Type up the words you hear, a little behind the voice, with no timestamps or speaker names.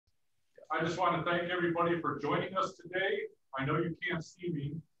I just want to thank everybody for joining us today. I know you can't see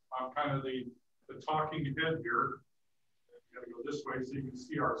me. I'm kind of the talking head here. You got to go this way so you can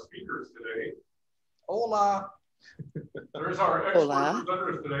see our speakers today. Hola. There's our expert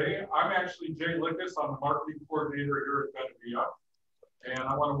presenters today. I'm actually Jay Lickus. I'm the marketing coordinator here at Benevilla. And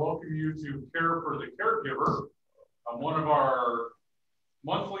I want to welcome you to Care for the Caregiver, one of our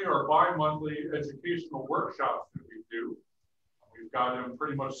monthly or bi-monthly educational workshops that we do. We've got them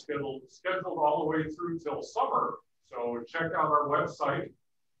pretty much scheduled all the way through till summer. So check out our website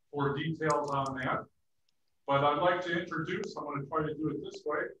for details on that. But I'd like to introduce, I'm going to try to do it this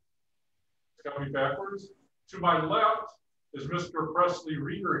way. It's got to be backwards. To my left is Mr. Presley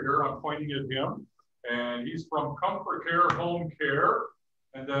Reader here. I'm pointing at him. And he's from ComForCare Home Care.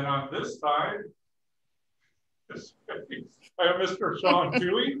 And then on this side, I have Mr. Sean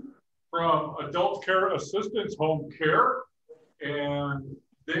Twohy from Adultcare Assistance Home Care. And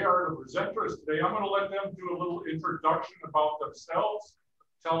they are the presenters today. I'm going to let them do a little introduction about themselves,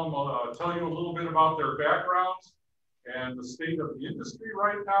 tell you a little bit about their backgrounds and the state of the industry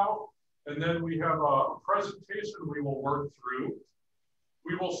right now. And then we have a presentation we will work through.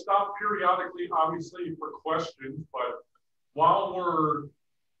 We will stop periodically, obviously, for questions, but while we're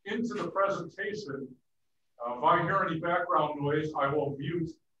into the presentation, if I hear any background noise, I will mute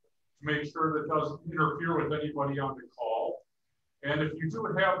to make sure that doesn't interfere with anybody on the call. And if you do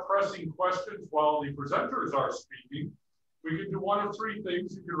have pressing questions while the presenters are speaking, we can do one of three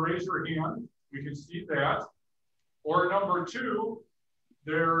things. You can raise your hand, we can see that. Or number two,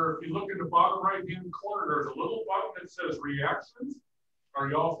 there, if you look in the bottom right-hand corner, there's a little button that says reactions. Are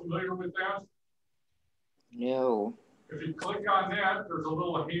you all familiar with that? No. If you click on that, there's a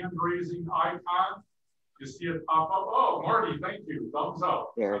little hand-raising icon. You see it pop up. Oh, Marty, thank you. Thumbs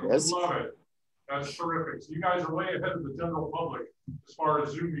up. There it is. Love it. That's terrific. So you guys are way ahead of the general public as far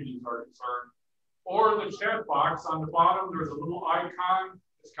as Zoom meetings are concerned. Or the chat box on the bottom, there's a little icon.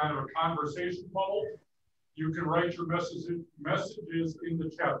 It's kind of a conversation bubble. You can write your messages in the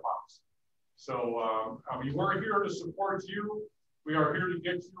chat box. So I mean, we're here to support you. We are here to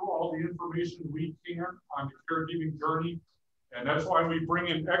get you all the information we can on the caregiving journey. And that's why we bring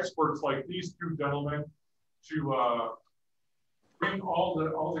in experts like these two gentlemen to bring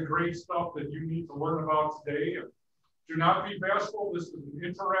all the great stuff that you need to learn about today. And do not be bashful. This is an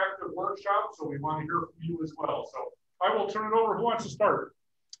interactive workshop, so we want to hear from you as well. So I will turn it over. Who wants to start?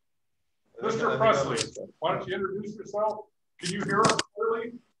 Mr. Presley, why don't you introduce yourself? Can you hear us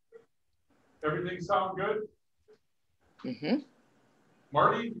clearly? Everything sound good? Mm-hmm.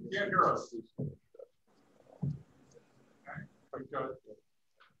 Marty, you can't hear us. Okay, good.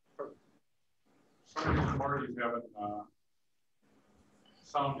 Some reason Marty's having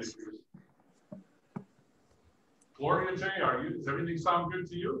sound issues. Gloria J, does everything sound good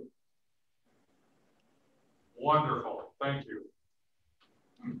to you? Wonderful, thank you.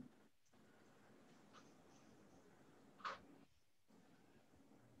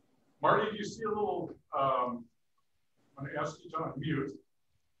 Marty, do you see a little, I'm going to ask you to unmute.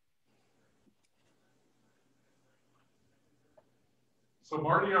 So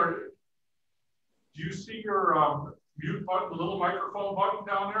Marty, do you see your mute button, the little microphone button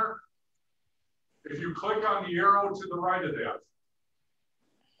down there? If you click on the arrow to the right of that,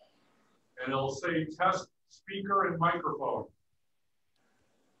 and it'll say test speaker and microphone.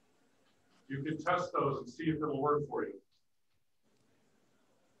 You can test those and see if it'll work for you.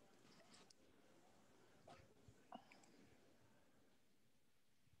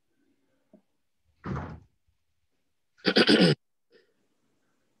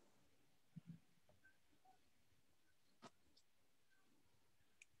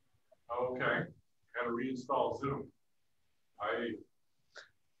 Okay, got to reinstall Zoom.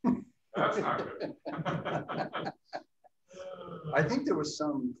 That's not good. I think there was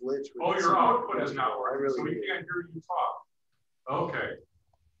some glitch. Oh, your output is not working, so we can't hear you talk. Okay.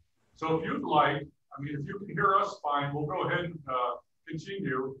 So if you'd like, I mean, if you can hear us fine, we'll go ahead and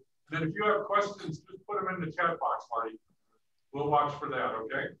continue. And then if you have questions, just put them in the chat box, Marty. We'll watch for that,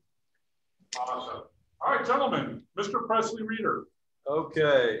 okay? Awesome. All right, gentlemen, Mr. Presley Reader.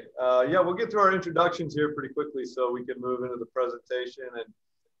 Okay, yeah, we'll get through our introductions here pretty quickly so we can move into the presentation and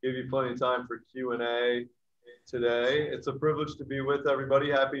give you plenty of time for Q&A today. It's a privilege to be with everybody.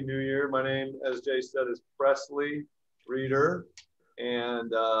 Happy New Year. My name, as Jay said, is Presley Reader,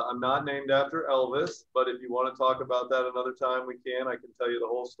 and I'm not named after Elvis, but if you want to talk about that another time, we can. I can tell you the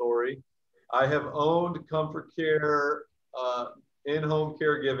whole story. I have owned ComForCare in-home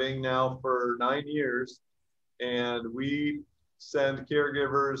caregiving now for 9 years, and we send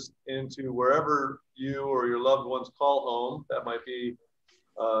caregivers into wherever you or your loved ones call home. That might be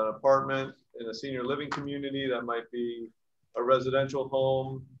an apartment in a senior living community, that might be a residential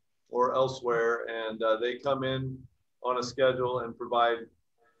home or elsewhere, and they come in on a schedule and provide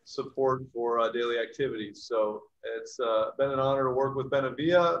support for daily activities. So it's been an honor to work with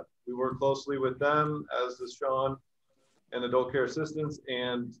Benevilla. We work closely with them, as does Sean and Adult Care Assistants,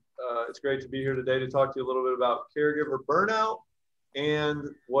 and it's great to be here today to talk to you a little bit about caregiver burnout and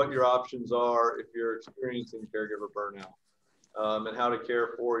what your options are if you're experiencing caregiver burnout, and how to care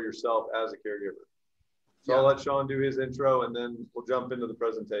for yourself as a caregiver. So I'll let Sean do his intro, and then we'll jump into the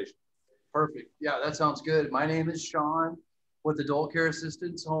presentation. Perfect. Yeah, that sounds good. My name is Sean with Adult Care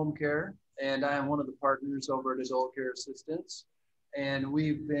Assistants Home Care, and I am one of the partners over at Adult Care Assistants. And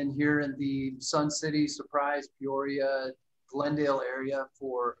we've been here in the Sun City, Surprise, Peoria, Glendale area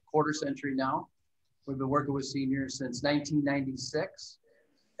for a quarter century now. We've been working with seniors since 1996,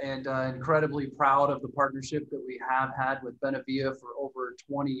 and incredibly proud of the partnership that we have had with Benevilla for over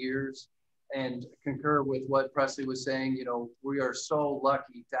 20 years. And concur with what Presley was saying, you know, we are so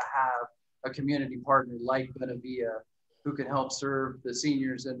lucky to have a community partner like Benevilla who can help serve the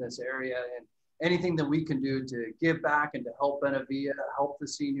seniors in this area, and anything that we can do to give back and to help Benevilla, help the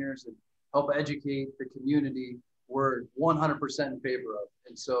seniors, and help educate the community, we're 100% in favor of.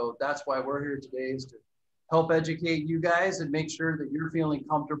 And so that's why we're here today, is to help educate you guys and make sure that you're feeling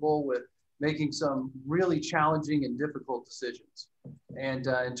comfortable with making some really challenging and difficult decisions. And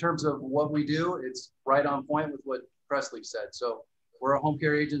in terms of what we do, it's right on point with what Presley said. So we're a home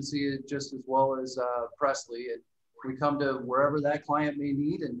care agency just as well as Presley, and we come to wherever that client may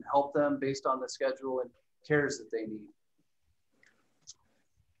need and help them based on the schedule and cares that they need.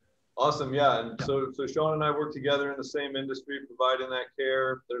 Awesome, yeah. And so Sean and I work together in the same industry, providing that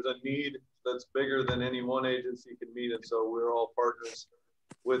care. There's a need that's bigger than any one agency can meet, and so we're all partners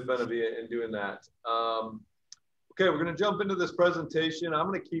with Benevilla in doing that. Okay, we're going to jump into this presentation. I'm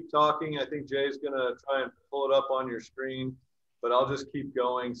going to keep talking. I think Jay's going to try and pull it up on your screen, but I'll just keep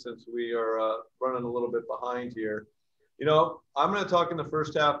going since we are running a little bit behind here. You know, I'm going to talk in the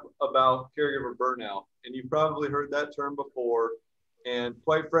first half about caregiver burnout, and you've probably heard that term before. And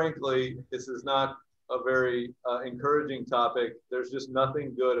quite frankly, this is not a very encouraging topic. There's just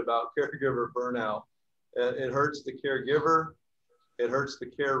nothing good about caregiver burnout. It hurts the caregiver, it hurts the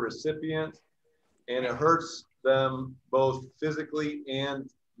care recipient, and it hurts them both physically and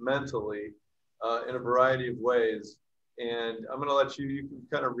mentally in a variety of ways. And I'm going to let you can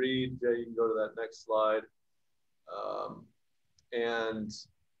kind of read, Jay, you can go to that next slide. And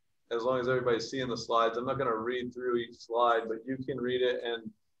as long as everybody's seeing the slides, I'm not going to read through each slide, but you can read it, and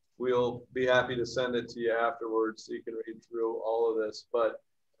we'll be happy to send it to you afterwards so you can read through all of this. But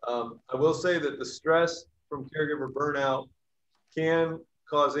I will say that the stress from caregiver burnout can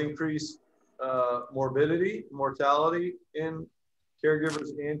cause increased morbidity, mortality in caregivers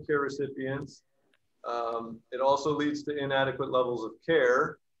and care recipients. It also leads to inadequate levels of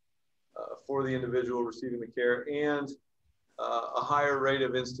care for the individual receiving the care, and a higher rate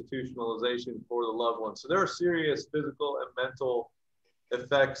of institutionalization for the loved one. So there are serious physical and mental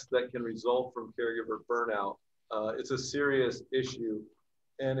effects that can result from caregiver burnout. It's a serious issue.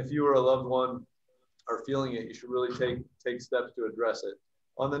 And if you or a loved one are feeling it, you should really take steps to address it.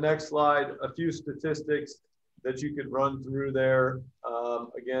 On the next slide, a few statistics that you could run through there.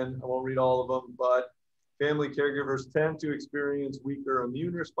 Again, I won't read all of them, but family caregivers tend to experience weaker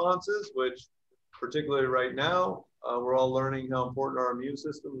immune responses, which particularly right now, we're all learning how important our immune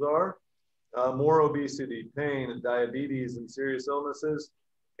systems are. More obesity, pain, and diabetes, and serious illnesses.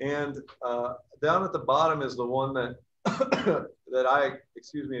 And down at the bottom is the one that that I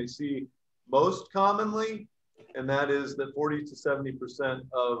see most commonly, and that is that 40 to 70%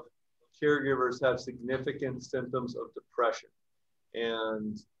 of caregivers have significant symptoms of depression.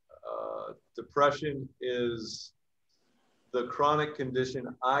 And depression is the chronic condition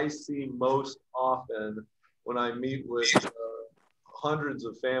I see most often when I meet with hundreds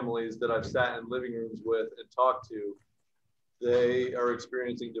of families that I've sat in living rooms with and talked to. They are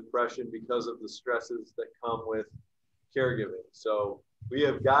experiencing depression because of the stresses that come with caregiving. So we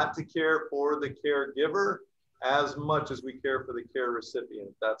have got to care for the caregiver as much as we care for the care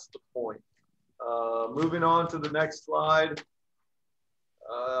recipient. That's the point. Moving on to the next slide.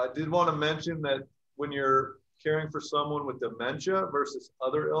 I did want to mention that when you're caring for someone with dementia versus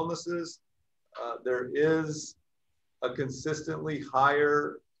other illnesses, there is a consistently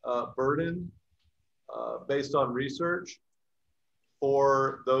higher burden based on research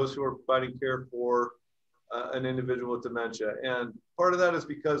for those who are providing care for an individual with dementia. And part of that is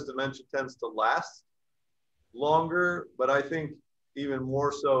because dementia tends to last longer, but I think even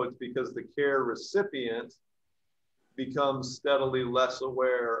more so it's because the care recipient becomes steadily less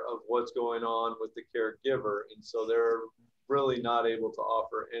aware of what's going on with the caregiver. And so they're really not able to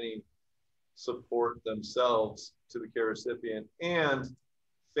offer any support themselves to the care recipient. And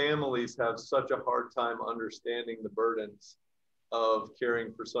families have such a hard time understanding the burdens of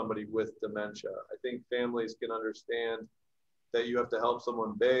caring for somebody with dementia. I think families can understand that you have to help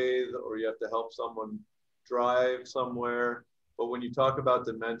someone bathe or you have to help someone drive somewhere. But when you talk about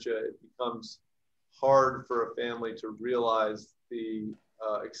dementia, it becomes hard for a family to realize the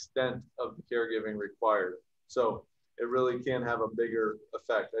extent of the caregiving required. So it really can have a bigger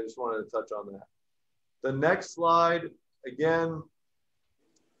effect. I just wanted to touch on that. The next slide, again,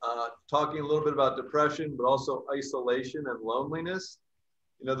 talking a little bit about depression, but also isolation and loneliness.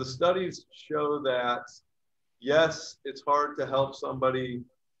 You know, the studies show that, yes, it's hard to help somebody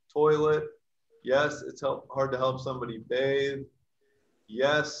toilet. Yes, it's hard to help somebody bathe.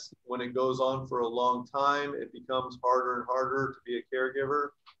 Yes, when it goes on for a long time, it becomes harder and harder to be a caregiver.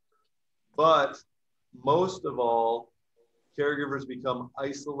 But most of all, caregivers become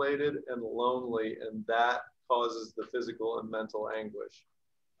isolated and lonely, and that causes the physical and mental anguish.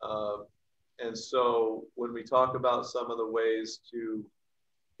 And so when we talk about some of the ways to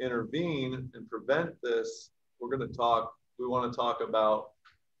intervene and prevent this, we want to talk about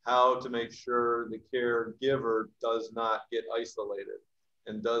how to make sure the caregiver does not get isolated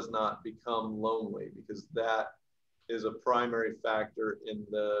and does not become lonely, because that is a primary factor in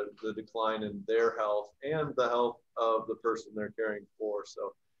the decline in their health and the health of the person they're caring for.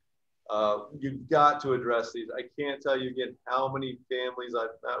 So you've got to address these. I can't tell you again how many families I've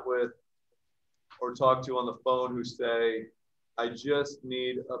met with or talked to on the phone who say, I just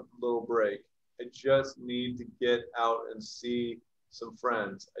need a little break. I just need to get out and see some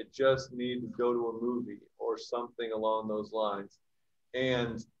friends. I just need to go to a movie or something along those lines.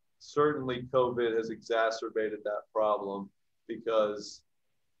 And certainly COVID has exacerbated that problem because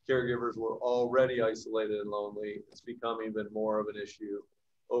caregivers were already isolated and lonely. It's become even more of an issue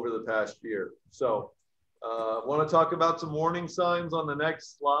over the past year. So I want to talk about some warning signs on the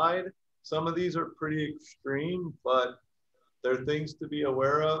next slide. Some of these are pretty extreme, but they're things to be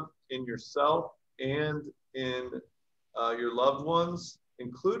aware of in yourself and in your loved ones,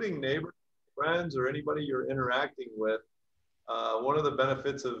 including neighbors, friends, or anybody you're interacting with. One of the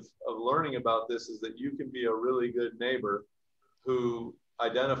benefits of learning about this is that you can be a really good neighbor who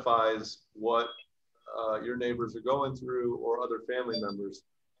identifies what your neighbors are going through or other family members.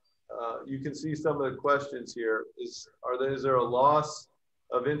 You can see some of the questions here. Is there a loss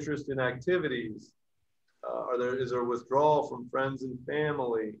of interest in activities? Is there withdrawal from friends and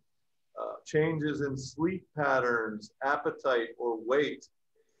family? Changes in sleep patterns, appetite, or weight?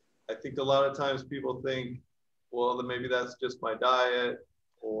 I think a lot of times people think, well, then maybe that's just my diet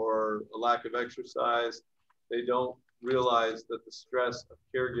or a lack of exercise. They don't realize that the stress of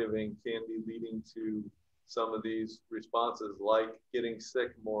caregiving can be leading to some of these responses, like getting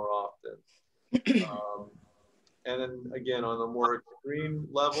sick more often. And then again, on a more extreme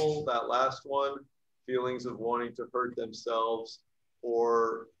level, that last one, feelings of wanting to hurt themselves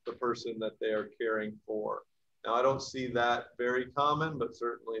or the person that they are caring for. Now, I don't see that very common, but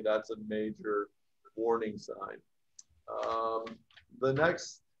certainly that's a major warning sign. The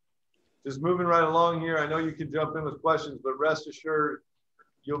next, just moving right along here, I know you can jump in with questions, but rest assured,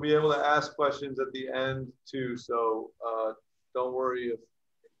 you'll be able to ask questions at the end too. So don't worry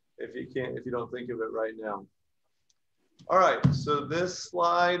if you don't think of it right now. All right, so this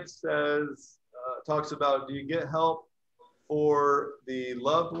slide says, talks about, do you get help for the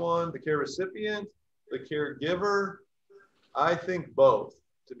loved one, the care recipient, the caregiver? I think both,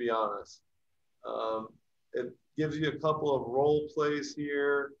 to be honest. It gives you a couple of role plays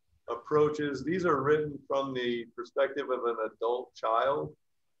here, approaches. These are written from the perspective of an adult child,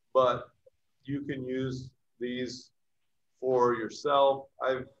 but you can use these for yourself.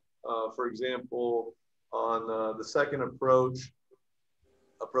 For example, on the second approach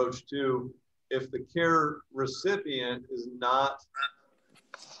 2, if the care recipient is not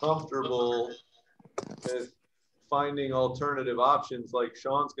comfortable with finding alternative options, like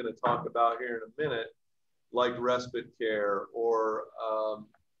Sean's going to talk about here in a minute, like respite care or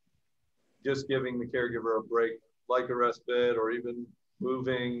just giving the caregiver a break, like a respite, or even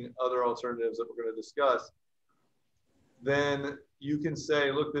moving, other alternatives that we're going to discuss, then you can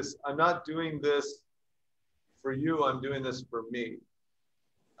say, look, I'm not doing this for you, I'm doing this for me.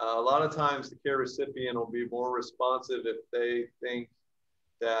 A lot of times the care recipient will be more responsive if they think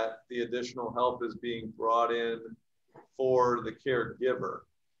that the additional help is being brought in for the caregiver,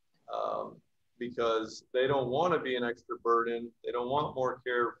 because they don't want to be an extra burden. They don't want more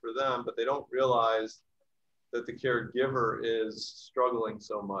care for them, but they don't realize that the caregiver is struggling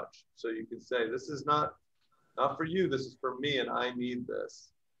so much. So you can say, this is not for you, this is for me, and I need this.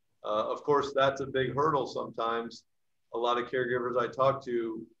 Of course, that's a big hurdle sometimes. A lot of caregivers I talk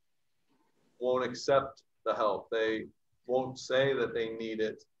to won't accept the help. They won't say that they need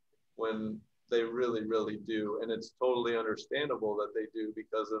it when they really, really do. And it's totally understandable that they do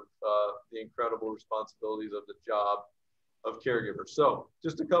because of the incredible responsibilities of the job of caregiver. So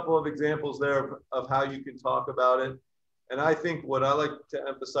just a couple of examples there of how you can talk about it. And I think what I like to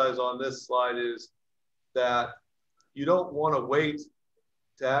emphasize on this slide is that you don't want to wait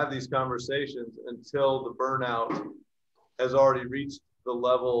to have these conversations until the burnout has already reached the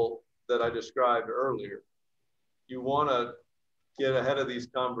level that I described earlier. You want to get ahead of these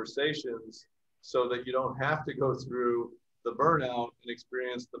conversations so that you don't have to go through the burnout and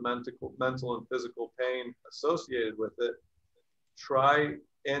experience the mental and physical pain associated with it. Try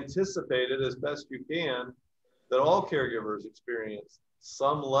anticipate it as best you can that all caregivers experience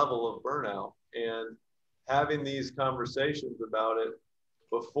some level of burnout, and having these conversations about it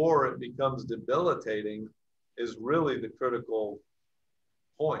before it becomes debilitating is really the critical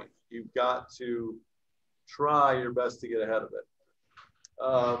point. You've got to try your best to get ahead of it.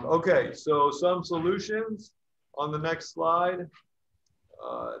 Okay, so some solutions on the next slide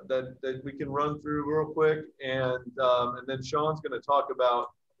that we can run through real quick, and then Sean's going to talk about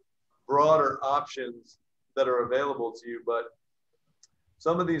broader options that are available to you. But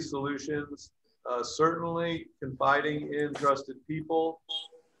some of these solutions, certainly confiding in trusted people,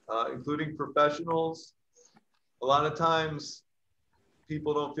 including professionals. A lot of times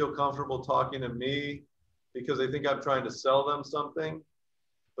people don't feel comfortable talking to me because they think I'm trying to sell them something.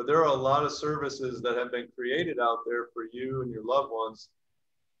 But there are a lot of services that have been created out there for you and your loved ones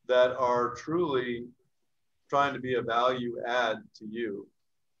that are truly trying to be a value add to you.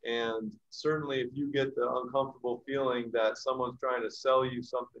 And certainly if you get the uncomfortable feeling that someone's trying to sell you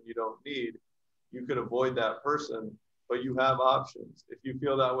something you don't need, you could avoid that person, but you have options. If you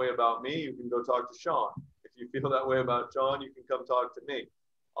feel that way about me, you can go talk to Sean. If you feel that way about John, you can come talk to me.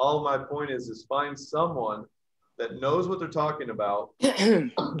 All my point is find someone that knows what they're talking about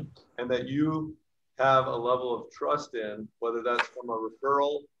and that you have a level of trust in, whether that's from a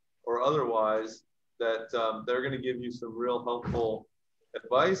referral or otherwise, that they're going to give you some real helpful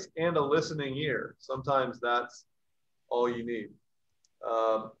advice and a listening ear. Sometimes that's all you need.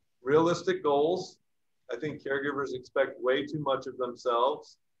 Realistic goals. I think caregivers expect way too much of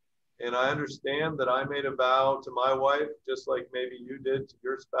themselves. And I understand that I made a vow to my wife, just like maybe you did to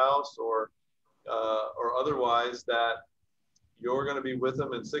your spouse or otherwise, that you're going to be with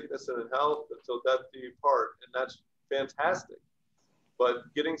them in sickness and in health until death do you part. And that's fantastic.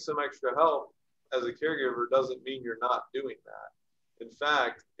 But getting some extra help as a caregiver doesn't mean you're not doing that. In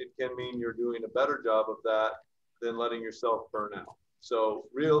fact, it can mean you're doing a better job of that than letting yourself burn out. So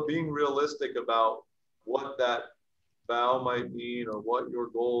being realistic about what that vow might mean or what your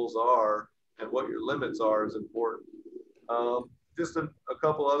goals are and what your limits are is important. Just a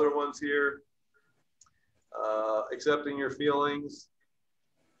couple other ones here. Accepting your feelings.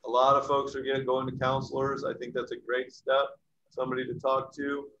 A lot of folks are going to counselors. I think that's a great step, somebody to talk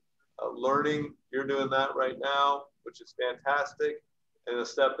to. Learning, you're doing that right now, which is fantastic, and a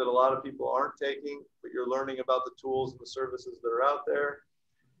step that a lot of people aren't taking, but you're learning about the tools and the services that are out there.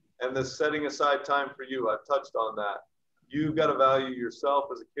 And the setting aside time for you, I've touched on that. You've got to value yourself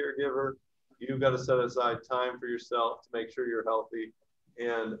as a caregiver. You've got to set aside time for yourself to make sure you're healthy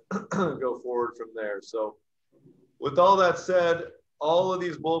and go forward from there. So with all that said, all of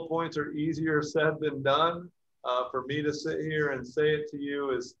these bullet points are easier said than done. For me to sit here and say it to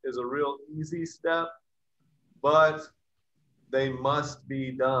you is a real easy step, but they must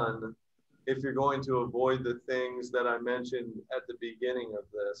be done if you're going to avoid the things that I mentioned at the beginning of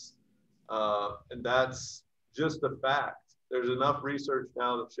this. And that's just a fact. There's enough research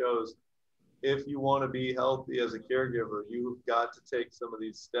now that shows if you want to be healthy as a caregiver, you've got to take some of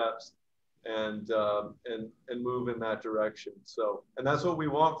these steps and move in that direction. So, and that's what we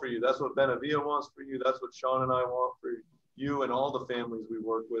want for you. That's what Benevilla wants for you. That's what Sean and I want for you and all the families we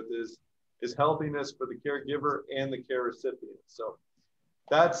work with is healthiness for the caregiver and the care recipient. So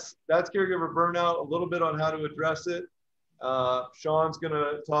that's caregiver burnout, a little bit on how to address it. Sean's going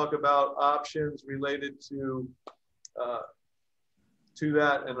to talk about options related to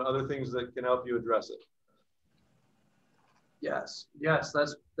that and other things that can help you address it. Yes,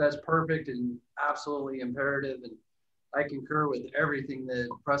 that's perfect and absolutely imperative. And I concur with everything that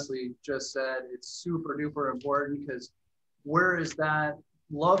Presley just said. It's super duper important, because where is that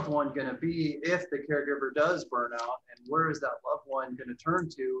loved one going to be if the caregiver does burn out? And where is that loved one going to turn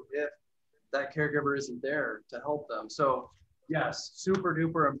to if that caregiver isn't there to help them. So yes, super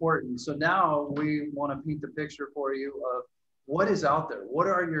duper important. So now we want to paint the picture for you of what is out there. What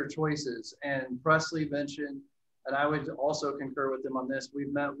are your choices? And Presley mentioned, and I would also concur with him on this,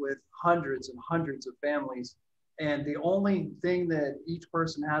 we've met with hundreds and hundreds of families. And the only thing that each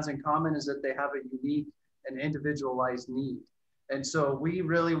person has in common is that they have a unique and individualized need. And so we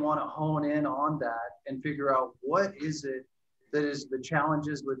really want to hone in on that and figure out what is it that is the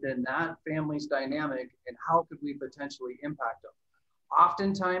challenges within that family's dynamic and how could we potentially impact them.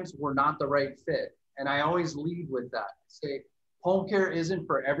 Oftentimes we're not the right fit. And I always lead with that. Say, home care isn't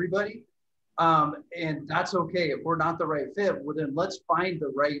for everybody. And that's okay. If we're not the right fit, well, then let's find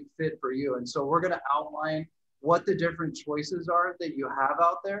the right fit for you. And so we're going to outline what the different choices are that you have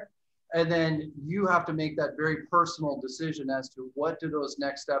out there. And then you have to make that very personal decision as to what do those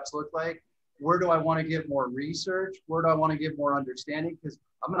next steps look like? Where do I want to get more research? Where do I want to get more understanding? Because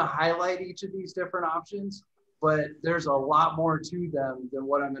I'm going to highlight each of these different options, but there's a lot more to them than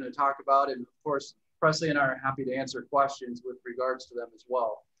what I'm going to talk about. And of course, Presley and I are happy to answer questions with regards to them as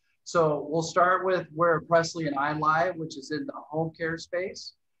well. So we'll start with where Presley and I lie, which is in the home care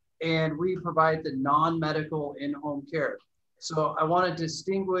space. And we provide the non-medical in-home care. So I want to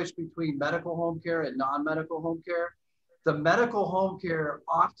distinguish between medical home care and non-medical home care. The medical home care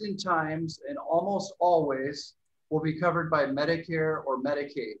oftentimes and almost always will be covered by Medicare or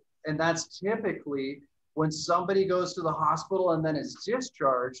Medicaid. And that's typically when somebody goes to the hospital and then is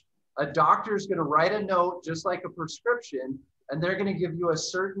discharged, a doctor is going to write a note just like a prescription, and they're going to give you a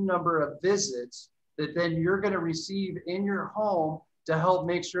certain number of visits that then you're going to receive in your home to help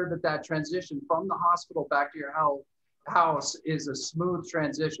make sure that that transition from the hospital back to your house is a smooth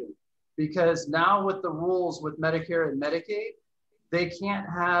transition. Because now with the rules with Medicare and Medicaid, they can't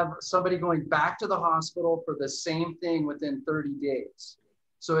have somebody going back to the hospital for the same thing within 30 days.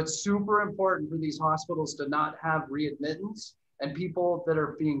 So it's super important for these hospitals to not have readmittance and people that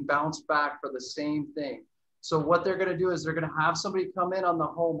are being bounced back for the same thing. So what they're going to do is they're going to have somebody come in on the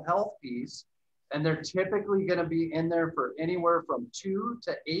home health piece, and they're typically going to be in there for anywhere from 2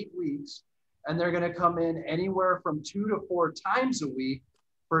 to 8 weeks. And they're going to come in anywhere from 2 to 4 times a week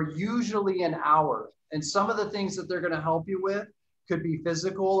for usually an hour. And some of the things that they're going to help you with could be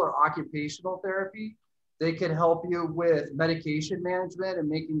physical or occupational therapy. They can help you with medication management and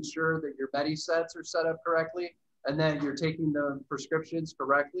making sure that your Medisets are set up correctly and that you're taking the prescriptions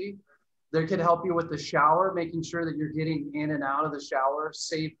correctly. They can help you with the shower, making sure that you're getting in and out of the shower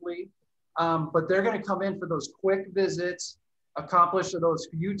safely. But they're going to come in for those quick visits, accomplish those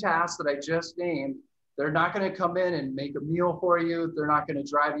few tasks that I just named. They're not going to come in and make a meal for you. They're not going to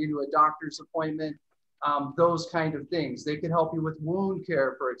drive you to a doctor's appointment, those kind of things. They can help you with wound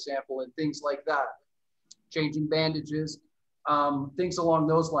care, for example, and things like that, changing bandages, things along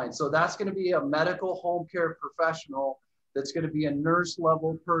those lines. So that's going to be a medical home care professional that's going to be a nurse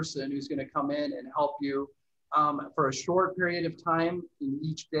level person who's going to come in and help you for a short period of time in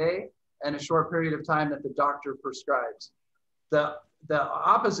each day and a short period of time that the doctor prescribes. The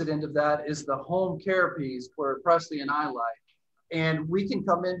opposite end of that is the home care piece where Presley and I lie. And we can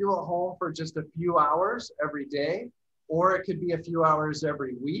come into a home for just a few hours every day, or it could be a few hours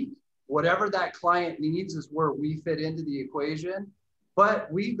every week. Whatever that client needs is where we fit into the equation.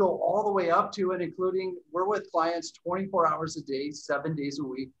 But we go all the way up to and including, we're with clients 24 hours a day, 7 days a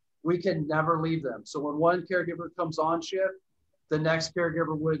week. We can never leave them. So when one caregiver comes on shift, the next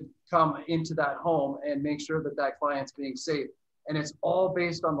caregiver would come into that home and make sure that that client's being safe. And it's all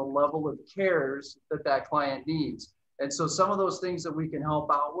based on the level of cares that that client needs. And so some of those things that we can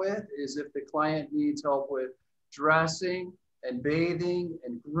help out with is if the client needs help with dressing and bathing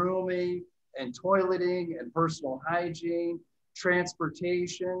and grooming and toileting and personal hygiene,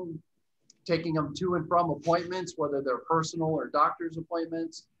 transportation, taking them to and from appointments, whether they're personal or doctor's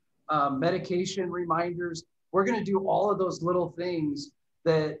appointments, medication reminders. We're going to do all of those little things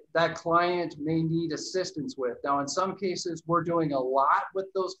that that client may need assistance with. Now, in some cases, we're doing a lot with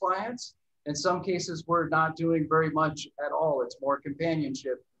those clients. In some cases, we're not doing very much at all. It's more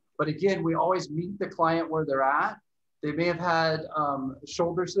companionship. But again, we always meet the client where they're at. They may have had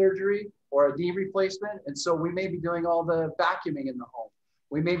shoulder surgery or a knee replacement. And so we may be doing all the vacuuming in the home.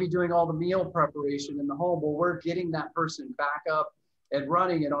 We may be doing all the meal preparation in the home. Well, we're getting that person back up and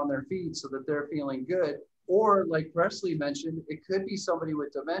running and on their feet so that they're feeling good. Or like Presley mentioned, it could be somebody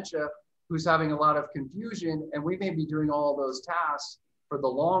with dementia who's having a lot of confusion, and we may be doing all those tasks for the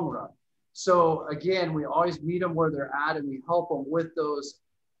long run. So again, we always meet them where they're at and we help them with those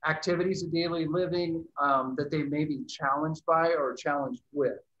activities of daily living that they may be challenged by or challenged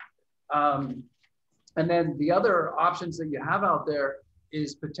with. And then the other options that you have out there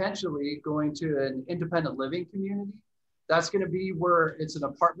is potentially going to an independent living community. That's going to be where it's an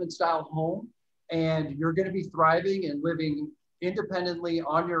apartment style home, and you're going to be thriving and living independently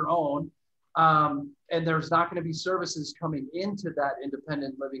on your own. And there's not going to be services coming into that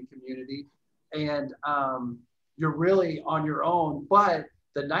independent living community. And you're really on your own. But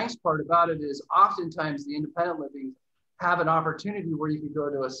the nice part about it is oftentimes the independent living have an opportunity where you can go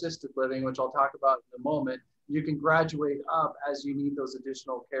to assisted living, which I'll talk about in a moment. You can graduate up as you need those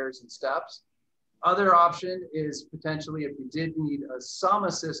additional cares and steps. Other option is potentially, if you did need some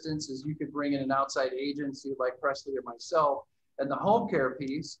assistance, is you could bring in an outside agency like Presley or myself and the home care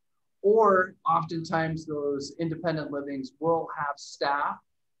piece. Or oftentimes those independent livings will have staff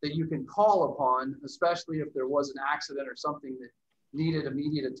that you can call upon, especially if there was an accident or something that needed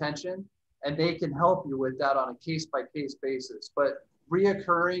immediate attention, and they can help you with that on a case-by-case basis. But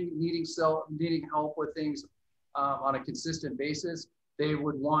reoccurring, needing help with things on a consistent basis, they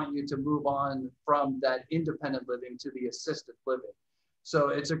would want you to move on from that independent living to the assisted living. So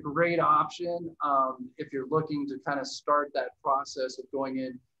it's a great option if you're looking to kind of start that process of going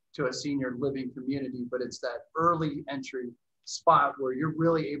into a senior living community, but it's that early entry spot where you're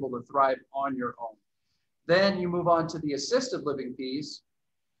really able to thrive on your own. Then you move on to the assisted living piece,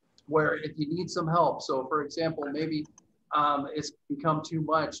 where if you need some help, so for example, maybe it's become too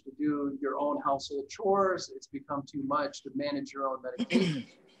much to do your own household chores, it's become too much to manage your own medication,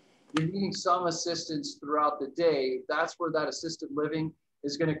 you're needing some assistance throughout the day, that's where that assisted living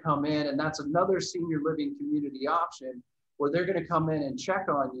is going to come in. And that's another senior living community option where they're going to come in and check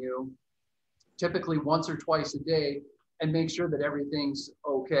on you typically once or twice a day and make sure that everything's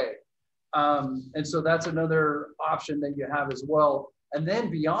okay. And so that's another option that you have as well. And then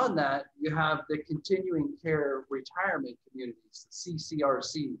beyond that, you have the continuing care retirement communities, the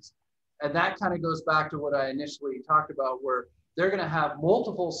CCRCs. And that kind of goes back to what I initially talked about, where they're going to have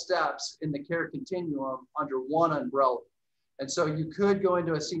multiple steps in the care continuum under one umbrella. And so you could go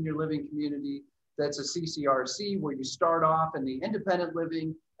into a senior living community that's a CCRC where you start off in the independent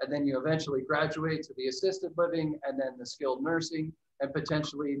living, and then you eventually graduate to the assisted living, and then the skilled nursing, and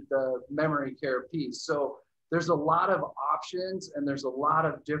potentially the memory care piece. So there's a lot of options, and there's a lot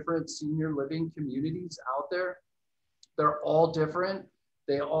of different senior living communities out there. They're all different.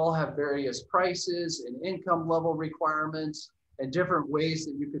 They all have various prices and income level requirements and different ways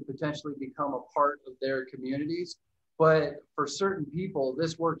that you could potentially become a part of their communities. But for certain people,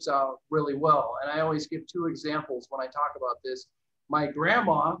 this works out really well. And I always give two examples when I talk about this. My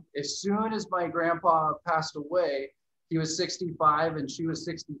grandma, as soon as my grandpa passed away, he was 65 and she was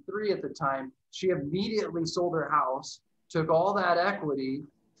 63 at the time, she immediately sold her house, took all that equity,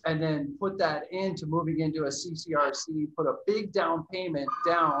 and then put that into moving into a CCRC, put a big down payment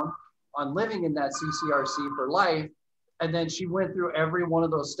down on living in that CCRC for life. And then she went through every one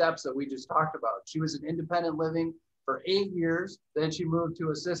of those steps that we just talked about. She was in independent living for 8 years. Then she moved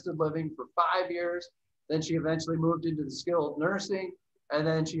to assisted living for 5 years. Then she eventually moved into the skilled nursing, and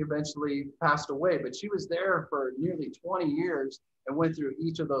then she eventually passed away. But she was there for nearly 20 years and went through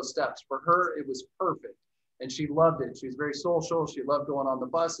each of those steps. For her, it was perfect. And she loved it. She was very social. She loved going on the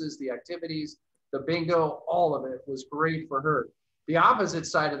buses, the activities, the bingo, all of it was great for her. The opposite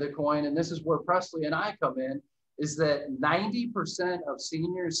side of the coin, and this is where Presley and I come in, is that 90% of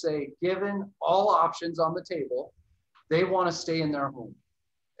seniors say, given all options on the table, they want to stay in their home.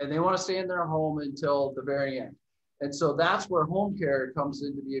 And they want to stay in their home until the very end. And so that's where home care comes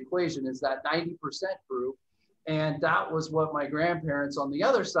into the equation, is that 90% group. And that was what my grandparents on the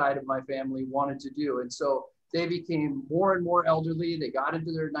other side of my family wanted to do. And so they became more and more elderly. They got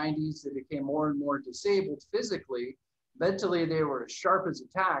into their 90s. They became more and more disabled physically. Mentally, they were as sharp as a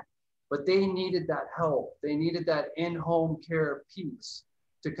tack, but they needed that help. They needed that in-home care piece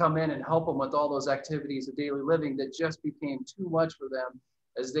to come in and help them with all those activities of daily living that just became too much for them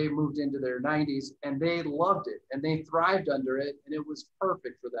as they moved into their 90s. And they loved it and they thrived under it, and it was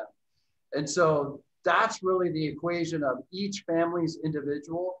perfect for them. And so that's really the equation of each family's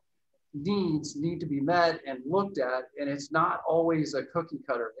individual needs need to be met and looked at. And it's not always a cookie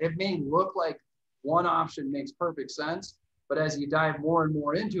cutter. It may look like one option makes perfect sense, but as you dive more and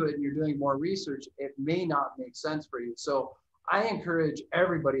more into it and you're doing more research, it may not make sense for you. So I encourage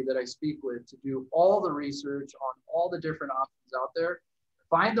everybody that I speak with to do all the research on all the different options out there.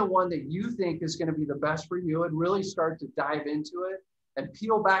 Find the one that you think is going to be the best for you and really start to dive into it and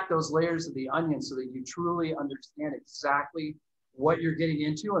peel back those layers of the onion so that you truly understand exactly what you're getting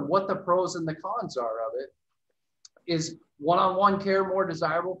into and what the pros and the cons are of it. Is one-on-one care more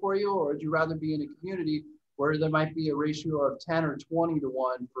desirable for you, or would you rather be in a community where there might be a ratio of 10 or 20 to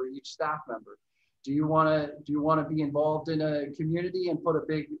 1 for each staff member? Do you want to be involved in a community and put a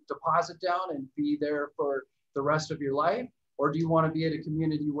big deposit down and be there for the rest of your life? Or do you want to be at a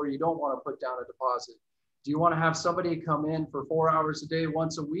community where you don't want to put down a deposit? Do you want to have somebody come in for 4 hours a day,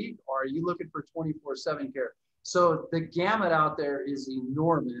 once a week? Or are you looking for 24/7 care? So the gamut out there is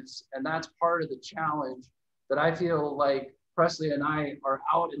enormous. And that's part of the challenge that I feel like Presley and I are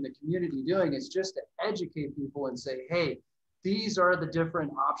out in the community doing, is just to educate people and say, hey, these are the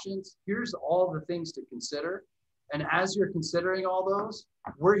different options. Here's all the things to consider. And as you're considering all those,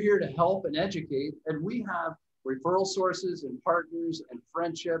 we're here to help and educate. And we have referral sources and partners and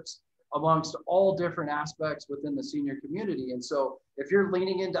friendships amongst all different aspects within the senior community. And so if you're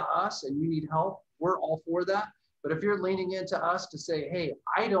leaning into us and you need help, we're all for that. But if you're leaning into us to say, hey,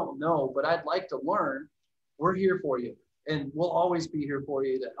 I don't know, but I'd like to learn, we're here for you. And we'll always be here for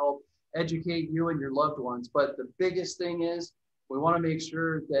you to help educate you and your loved ones. But the biggest thing is we want to make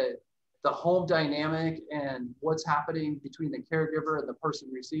sure that the home dynamic and what's happening between the caregiver and the person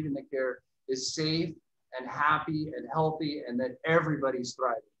receiving the care is safe and happy and healthy, and that everybody's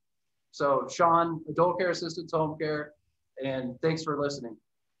thriving. So Sean, Adult Care Assistance Home Care, and thanks for listening.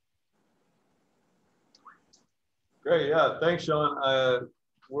 Great, yeah, thanks, Sean.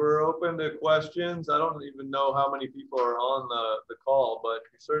 We're open to questions. I don't even know how many people are on the call, but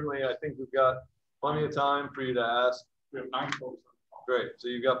certainly I think we've got plenty of time for you to ask. We have 9 folks on the call. Great, so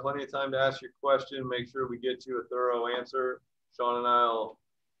you've got plenty of time to ask your question. Make sure we get you a thorough answer. Sean and I will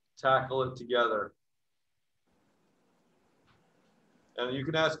tackle it together. And you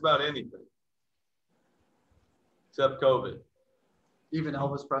can ask about anything except COVID. Even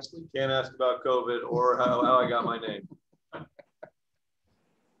Elvis Presley? Can't ask about COVID or how I got my name.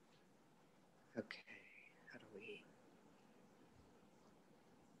 Okay. How do we?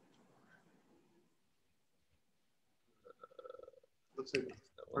 Looks like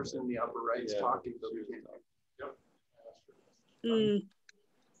the person in the upper right is talking, but we can't. Yep. Mm.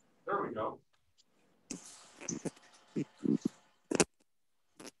 There we go.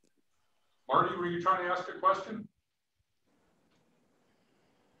 Marty, were you trying to ask a question?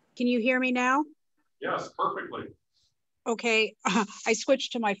 Can you hear me now? Yes, perfectly. Okay, I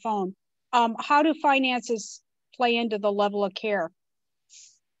switched to my phone. How do finances play into the level of care?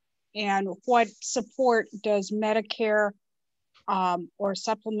 And what support does Medicare or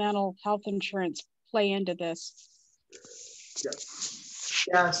supplemental health insurance play into this?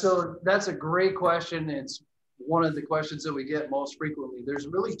 Yeah, so that's a great question. It's one of the questions that we get most frequently. There's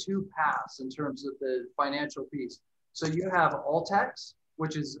really 2 paths in terms of the financial piece. So you have ALTEX,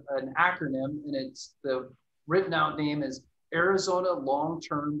 which is an acronym, and it's the written out name is Arizona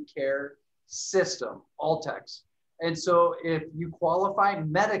Long-Term Care System, ALTEX. And so if you qualify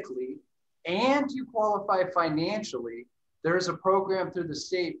medically and you qualify financially, there's a program through the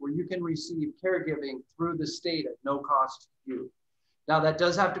state where you can receive caregiving through the state at no cost to you. Now that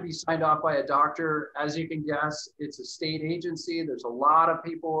does have to be signed off by a doctor. As you can guess, it's a state agency. There's a lot of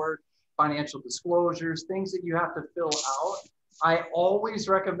paperwork, financial disclosures, things that you have to fill out. I always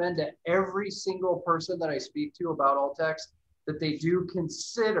recommend to every single person that I speak to about ALTEX that they do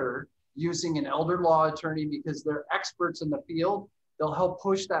consider using an elder law attorney, because they're experts in the field. They'll help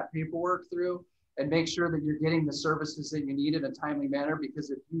push that paperwork through and make sure that you're getting the services that you need in a timely manner,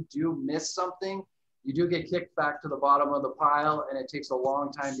 because if you do miss something, you do get kicked back to the bottom of the pile and it takes a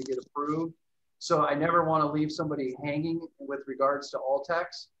long time to get approved. So I never want to leave somebody hanging with regards to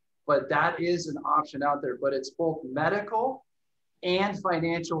ALTEX, but that is an option out there, but it's both medical and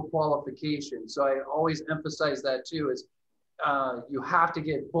financial qualification. So I always emphasize that too, is you have to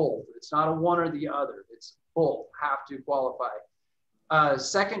get both. It's not a one or the other, it's both have to qualify.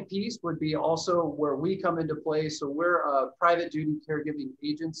 Second piece would be also where we come into play. So we're a private duty caregiving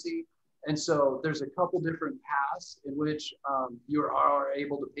agency. And so there's a couple different paths in which you are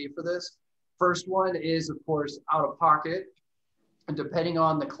able to pay for this. First one is, of course, out of pocket. And depending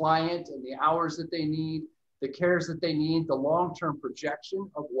on the client and the hours that they need, the cares that they need, the long-term projection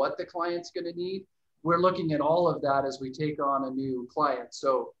of what the client's going to need, we're looking at all of that as we take on a new client.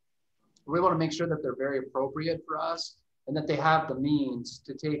 So we want to make sure that they're very appropriate for us and that they have the means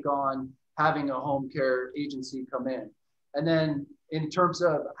to take on having a home care agency come in. And then in terms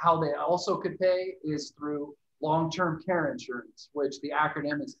of how they also could pay is through long-term care insurance, which the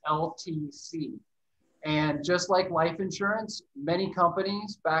acronym is LTC. And just like life insurance, many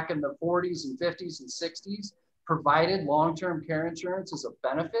companies back in the 40s and 50s and 60s provided long-term care insurance as a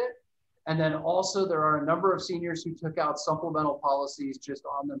benefit. And then also there are a number of seniors who took out supplemental policies just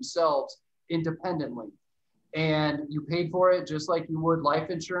on themselves independently. And you paid for it just like you would life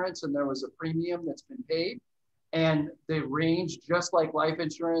insurance, and there was a premium that's been paid. And they range just like life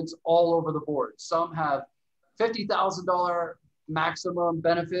insurance all over the board. Some have $50,000 maximum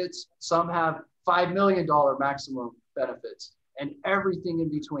benefits. Some have $5 million maximum benefits, and everything in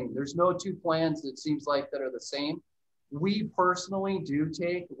between. There's no two plans that seems like that are the same. We personally do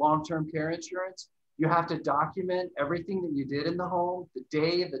take long-term care insurance. You have to document everything that you did in the home, the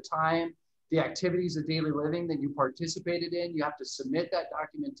day, the time, the activities of daily living that you participated in. You have to submit that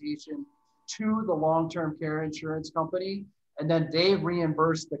documentation to the long-term care insurance company, and then they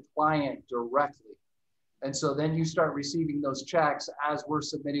reimburse the client directly. And so then you start receiving those checks as we're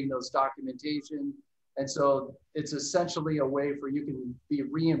submitting those documentation. And so it's essentially a way for you can be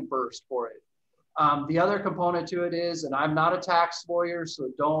reimbursed for it. The other component to it is, and I'm not a tax lawyer, so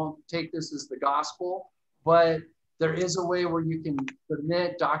don't take this as the gospel, but there is a way where you can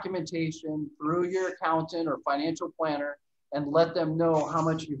submit documentation through your accountant or financial planner and let them know how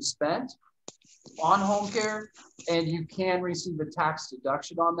much you've spent on home care, and you can receive a tax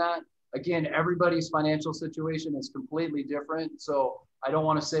deduction on that. Again, everybody's financial situation is completely different, so I don't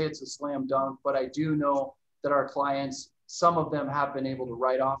want to say it's a slam dunk, but I do know that our clients, some of them have been able to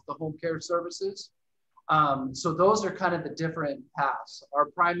write off the home care services. So those are kind of the different paths. Our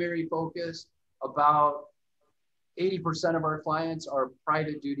primary focus, about 80% of our clients are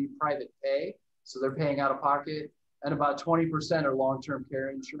private duty, private pay, so they're paying out of pocket, and about 20% are long-term care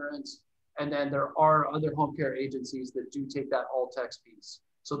insurance. And then there are other home care agencies that do take that all tax piece.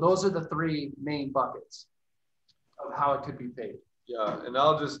 So those are the three main buckets of how it could be paid. Yeah, and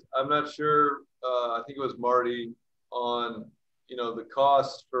I'm not sure, I think it was Marty on, the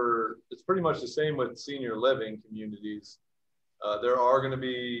cost for, it's pretty much the same with senior living communities. There are going to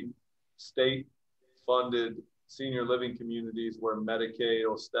be state funded senior living communities where Medicaid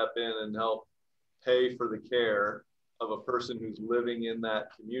will step in and help pay for the care of a person who's living in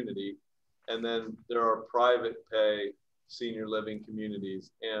that community. And then there are private pay senior living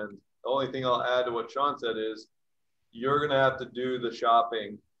communities. And the only thing I'll add to what Sean said is you're going to have to do the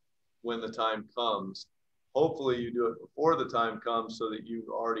shopping when the time comes. Hopefully you do it before the time comes so that you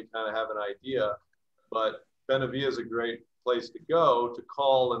already kind of have an idea. But Benevilla is a great place to go to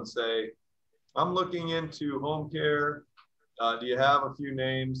call and say, I'm looking into home care. Do you have a few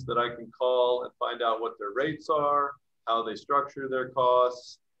names that I can call and find out what their rates are, how they structure their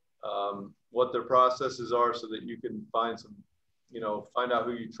costs, what their processes are, so that you can find some, find out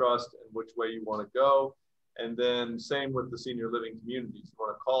who you trust and which way you want to go. And then same with the senior living communities. You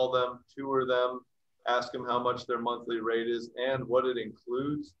want to call them, tour them, ask them how much their monthly rate is and what it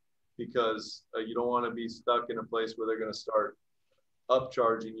includes, because you don't want to be stuck in a place where they're going to start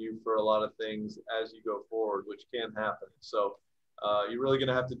upcharging you for a lot of things as you go forward, which can happen. So you're really going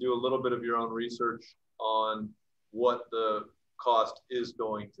to have to do a little bit of your own research on what the cost is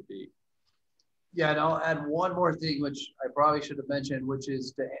going to be. Yeah, and I'll add one more thing, which I probably should have mentioned, which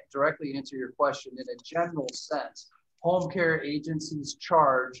is to directly answer your question in a general sense. Home care agencies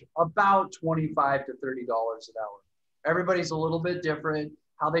charge about $25 to $30 an hour. Everybody's a little bit different.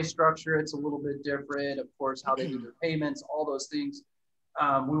 How they structure it's a little bit different. Of course, how they do their payments, all those things.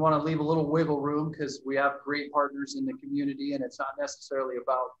 We want to leave a little wiggle room because we have great partners in the community, and it's not necessarily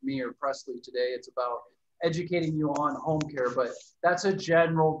about me or Presley today. It's about educating you on home care, but that's a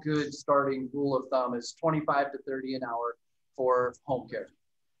general good starting rule of thumb is 25 to 30 an hour for home care.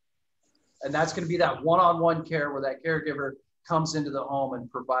 And that's going to be that one-on-one care where that caregiver comes into the home and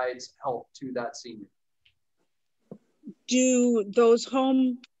provides help to that senior. Do those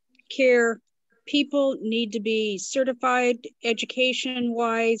home care people need to be certified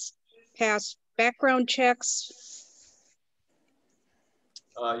education-wise, pass background checks?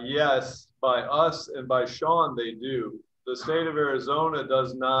 Yes, by us and by Sean, they do. The state of Arizona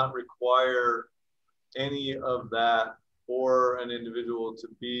does not require any of that for an individual to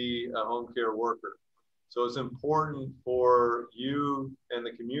be a home care worker. So it's important for you and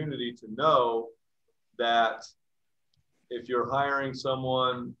the community to know that if you're hiring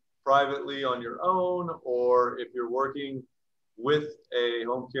someone privately on your own, or if you're working with a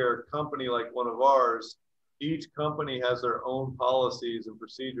home care company like one of ours, each company has their own policies and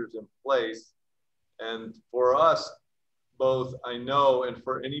procedures in place. And for us, both I know, and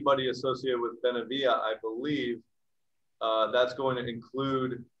for anybody associated with Benevilla, I believe that's going to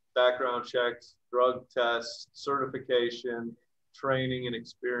include background checks, drug tests, certification, training and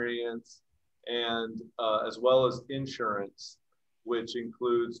experience, and as well as insurance, which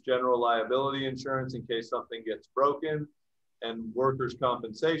includes general liability insurance in case something gets broken, and workers'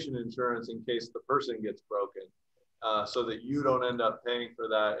 compensation insurance in case the person gets broken, so that you don't end up paying for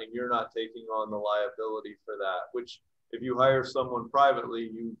that and you're not taking on the liability for that, which if you hire someone privately,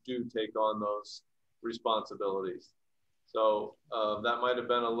 you do take on those responsibilities. So that might have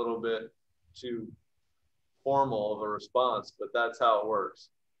been a little bit too formal of a response, but that's how it works.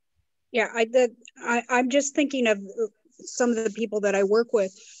 Yeah, I'm just thinking of some of the people that I work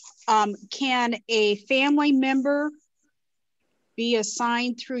with. Can a family member be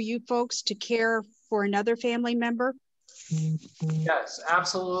assigned through you folks to care for another family member? Yes,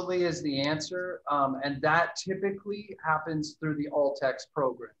 absolutely is the answer. And that typically happens through the All-Tex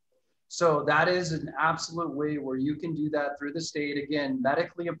program. So that is an absolute way where you can do that through the state. Again,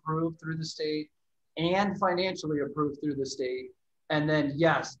 medically approved through the state and financially approved through the state. And then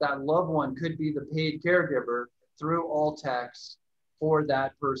yes, that loved one could be the paid caregiver through All-Tex for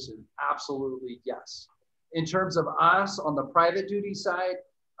that person. Absolutely, yes. In terms of us on the private duty side,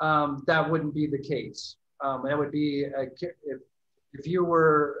 that wouldn't be the case. That would be, if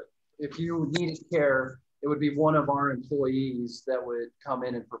you needed care, it would be one of our employees that would come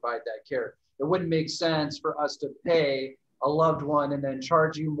in and provide that care. It wouldn't make sense for us to pay a loved one and then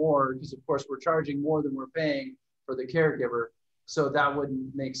charge you more, because of course we're charging more than we're paying for the caregiver. So that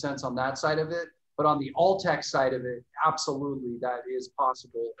wouldn't make sense on that side of it. But on the All-Tex side of it, absolutely that is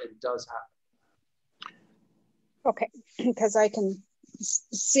possible and does happen. Okay, because I can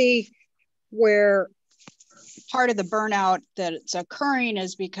see where part of the burnout that it's occurring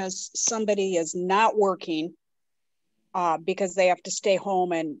is because somebody is not working because they have to stay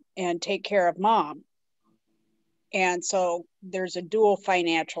home and take care of mom. And so there's a dual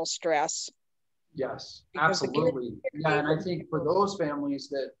financial stress. Yes, absolutely. Yeah, and I think for those families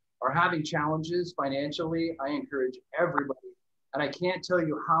that are having challenges financially, I encourage everybody. And I can't tell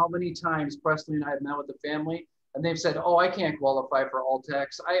you how many times Presley and I have met with the family and they've said, oh, I can't qualify for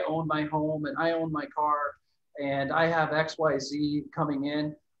All-Tex. I own my home and I own my car and I have XYZ coming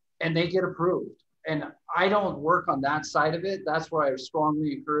in, and they get approved. And I don't work on that side of it. That's where I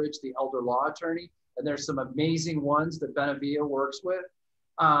strongly encourage the elder law attorney. And there's some amazing ones that Benevilla works with,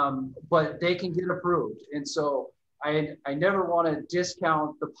 but they can get approved. And so I never want to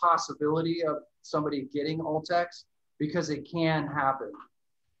discount the possibility of somebody getting All-Tex because it can happen.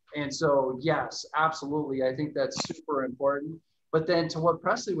 And so, yes, absolutely. I think that's super important. But then to what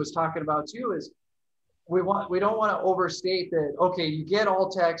Presley was talking about too is we don't want to overstate that, okay, you get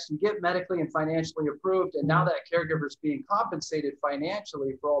All-Tex, you get medically and financially approved, and now that caregiver is being compensated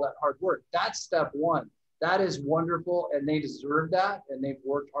financially for all that hard work. That's step one. That is wonderful, and they deserve that, and they've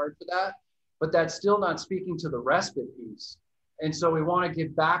worked hard for that. But that's still not speaking to the respite piece. And so we want to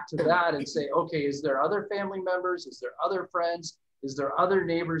get back to that and say, okay, is there other family members? Is there other friends? Is there other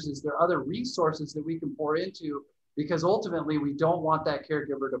neighbors? Is there other resources that we can pour into? Because ultimately, we don't want that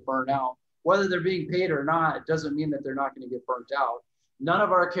caregiver to burn out. Whether they're being paid or not, it doesn't mean that they're not going to get burnt out. None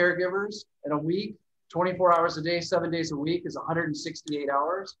of our caregivers in a week, 24 hours a day, 7 days a week is 168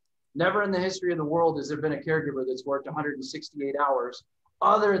 hours. Never in the history of the world has there been a caregiver that's worked 168 hours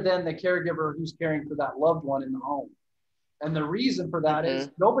other than the caregiver who's caring for that loved one in the home. And the reason for that is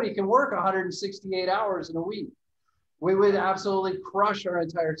nobody can work 168 hours in a week. We would absolutely crush our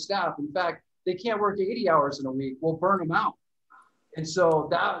entire staff. In fact, they can't work 80 hours in a week. We'll burn them out. And so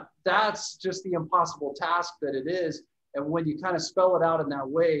that's just the impossible task that it is. And when you kind of spell it out in that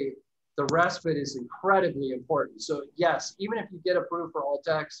way, the respite is incredibly important. So yes, even if you get approved for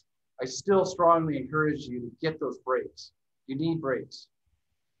All-Tex, I still strongly encourage you to get those breaks. You need breaks.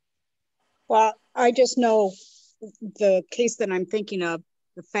 Well, I just know the case that I'm thinking of,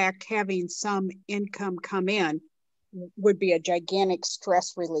 the fact having some income come in would be a gigantic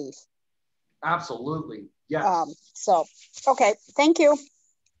stress relief. Absolutely. Yes. So, okay. Thank you.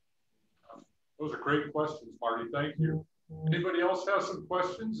 Those are great questions, Marty. Thank you. Anybody else have some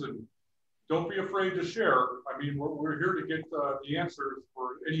questions? And don't be afraid to share. I mean, we're here to get the answers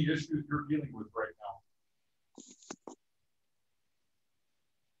for any issues you're dealing with right now.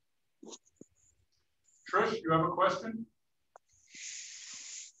 Trish, you have a question?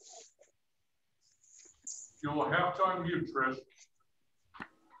 You'll have to unmute, Trish.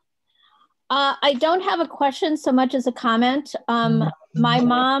 I don't have a question so much as a comment. My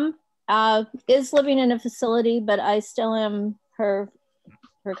mom is living in a facility, but I still am her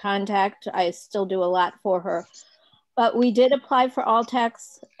contact. I still do a lot for her. But we did apply for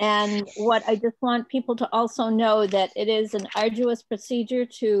All-Tex, and what I just want people to also know that it is an arduous procedure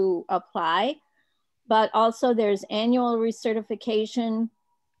to apply, but also there's annual recertification,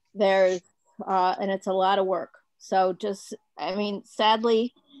 and it's a lot of work. So just, I mean,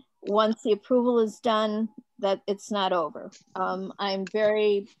 sadly, once the approval is done, that it's not over. I'm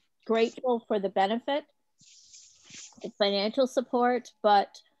very grateful for the benefit, the financial support,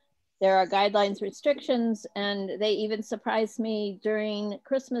 but there are guidelines, restrictions, and they even surprised me during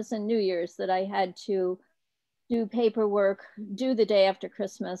Christmas and New Year's that I had to do paperwork, do the day after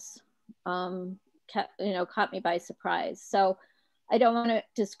Christmas, caught me by surprise. So I don't want to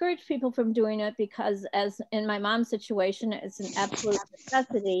discourage people from doing it, because as in my mom's situation, it's an absolute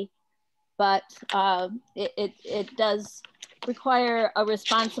necessity, but it does require a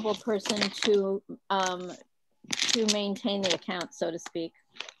responsible person to maintain the account, so to speak.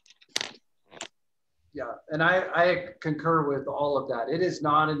 Yeah, and I concur with all of that. It is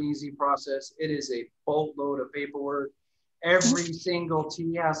not an easy process. It is a boatload of paperwork. Every single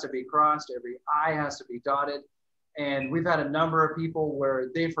T has to be crossed, every I has to be dotted. And we've had a number of people where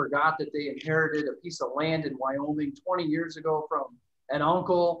they forgot that they inherited a piece of land in Wyoming 20 years ago from an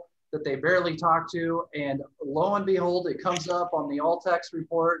uncle that they barely talked to. And lo and behold, it comes up on the all text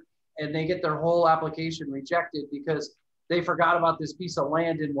report and they get their whole application rejected because they forgot about this piece of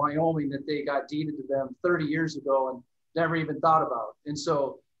land in Wyoming that they got deeded to them 30 years ago and never even thought about. And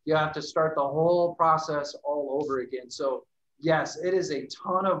so you have to start the whole process all over again. So yes, it is a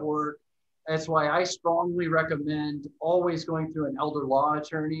ton of work. That's why I strongly recommend always going through an elder law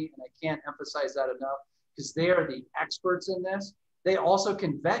attorney. And I can't emphasize that enough, because they are the experts in this. They also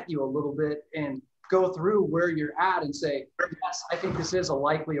can vet you a little bit and go through where you're at and say, yes, I think this is a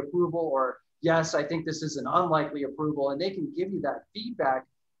likely approval, or yes, I think this is an unlikely approval. And they can give you that feedback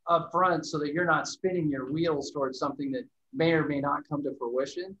up front so that you're not spinning your wheels towards something that may or may not come to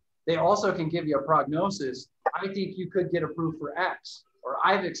fruition. They also can give you a prognosis. I think you could get approved for X, or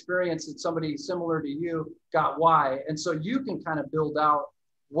I've experienced that somebody similar to you got Y. And so you can kind of build out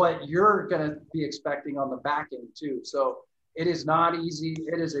what you're going to be expecting on the back end too. So it is not easy.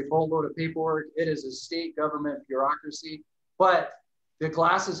 It is a boatload of paperwork. It is a state government bureaucracy, but the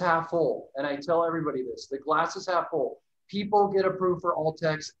glass is half full. And I tell everybody this, the glass is half full. People get approved for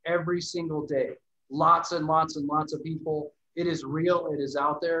Altex every single day. Lots and lots and lots of people. It is real, it is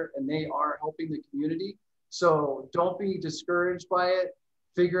out there, and they are helping the community. So don't be discouraged by it.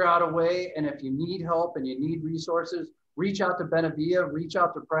 Figure out a way. And if you need help and you need resources, reach out to Benevilla, reach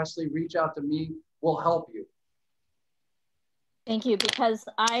out to Presley, reach out to me. We'll help you. Thank you, because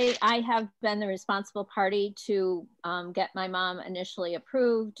I have been the responsible party to get my mom initially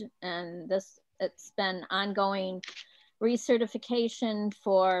approved, and it's been ongoing recertification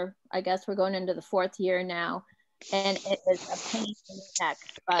for, I guess we're going into the 4th year now, and it is a pain in the neck.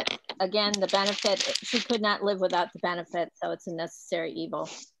 But again, the benefit, she could not live without the benefit, so it's a necessary evil.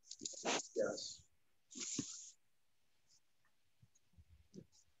 Yes.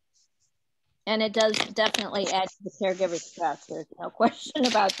 And it does definitely add to the caregiver stress. There's no question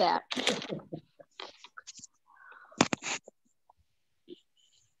about that.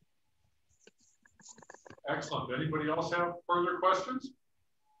 Excellent. Anybody else have further questions?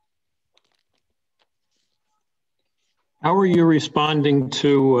 How are you responding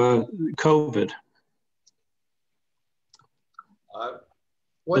to COVID?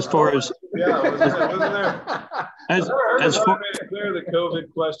 As far as yeah, wasn't there? As far as clear, the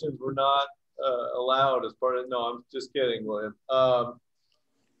COVID questions were not allowed as part of. No, I'm just kidding, William.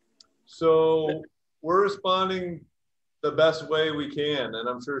 So we're responding the best way we can, and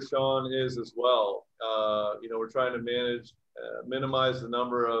I'm sure Sean is as well. We're trying to minimize the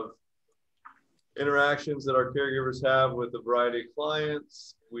number of interactions that our caregivers have with a variety of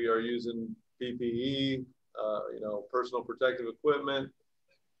clients. We are using PPE, personal protective equipment,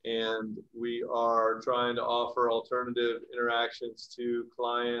 and we are trying to offer alternative interactions to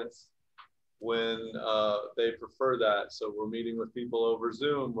clients when they prefer that. So we're meeting with people over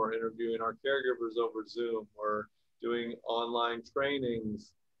Zoom, we're interviewing our caregivers over Zoom, we're doing online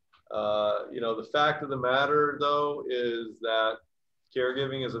trainings. The fact of the matter, though, is that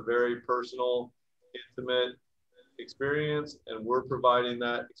caregiving is a very personal, intimate experience, and we're providing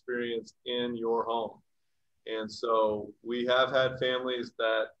that experience in your home. And so we have had families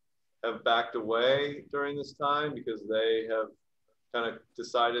that have backed away during this time because they have kind of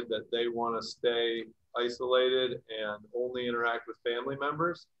decided that they want to stay isolated and only interact with family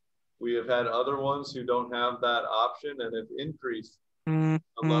members. We have had other ones who don't have that option and have increased the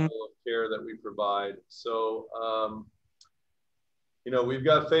level of care that we provide. So, we've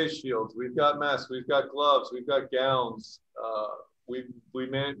got face shields, we've got masks, we've got gloves, we've got gowns. We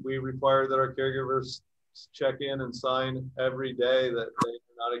require that our caregivers check in and sign every day that they're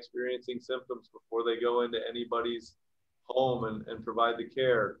not experiencing symptoms before they go into anybody's home and provide the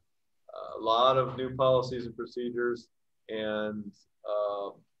care. A lot of new policies and procedures, and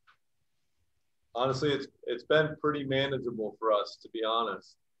honestly, it's been pretty manageable for us, to be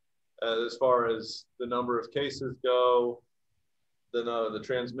honest. As far as the number of cases go, the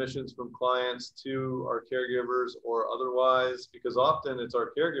transmissions from clients to our caregivers or otherwise, because often it's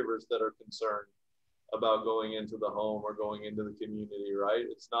our caregivers that are concerned about going into the home or going into the community, right?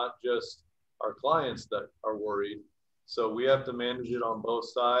 It's not just our clients that are worried. So we have to manage it on both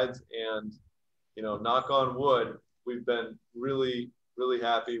sides. And, you know, knock on wood, we've been really, really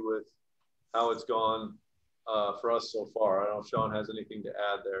happy with how it's gone for us so far. I don't know if Sean has anything to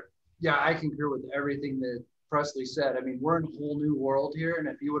add there. Yeah, I concur with everything that Presley said. I mean, we're in a whole new world here. And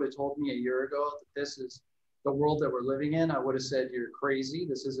if you would have told me a year ago that this is the world that we're living in, I would have said, you're crazy.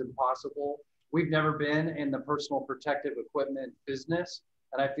 This is impossible. We've never been in the personal protective equipment business.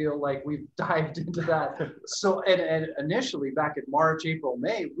 And I feel like we've dived into that. So, and initially back in March, April,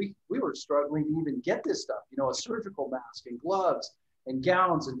 May, we were struggling to even get this stuff, you know, a surgical mask and gloves and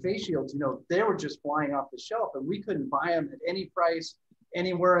gowns and face shields, you know, they were just flying off the shelf and we couldn't buy them at any price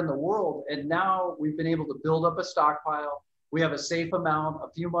anywhere in the world. And now we've been able to build up a stockpile. We have a safe amount, a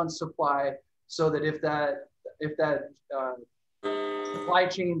few months supply, so that if that supply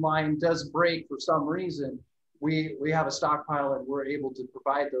chain line does break for some reason, we have a stockpile and we're able to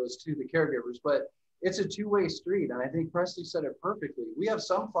provide those to the caregivers. But it's a two-way street. And I think Presley said it perfectly. We have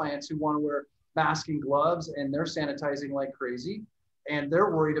some clients who want to wear masks and gloves and they're sanitizing like crazy and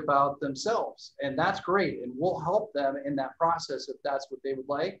they're worried about themselves. And that's great. And we'll help them in that process if that's what they would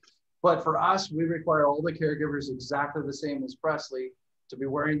like. But for us, we require all the caregivers exactly the same as Presley to be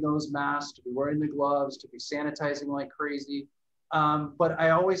wearing those masks, to be wearing the gloves, to be sanitizing like crazy. But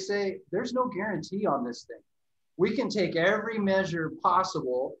I always say there's no guarantee on this thing. We can take every measure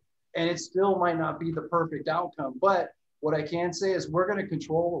possible and it still might not be the perfect outcome. But what I can say is we're going to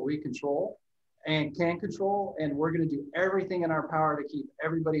control what we control and can control, and we're going to do everything in our power to keep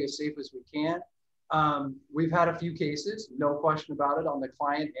everybody as safe as we can. We've had a few cases, no question about it, on the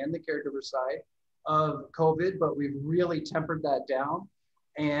client and the caregiver side of COVID, but we've really tempered that down.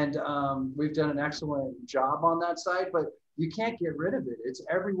 And we've done an excellent job on that side, but you can't get rid of it. It's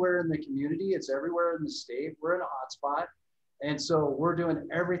everywhere in the community. It's everywhere in the state. We're in a hotspot. And so we're doing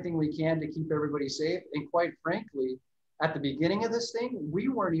everything we can to keep everybody safe. And quite frankly, at the beginning of this thing, we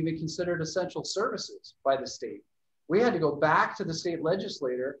weren't even considered essential services by the state. We had to go back to the state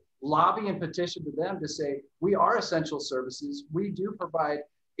legislator, lobby and petition to them to say, we are essential services. We do provide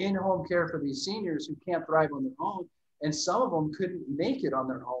in-home care for these seniors who can't thrive on their own. And some of them couldn't make it on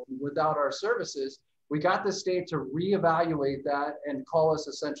their own without our services. We got the state to reevaluate that and call us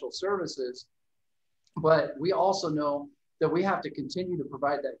essential services. But we also know that we have to continue to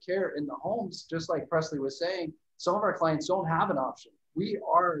provide that care in the homes, just like Presley was saying. Some of our clients don't have an option. We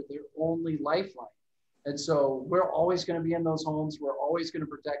are their only lifeline. And so we're always going to be in those homes. We're always going to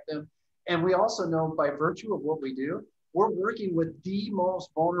protect them. And we also know by virtue of what we do, we're working with the most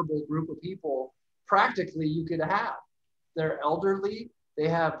vulnerable group of people practically you could have. They're elderly, they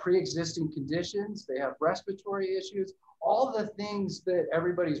have pre-existing conditions, they have respiratory issues, all the things that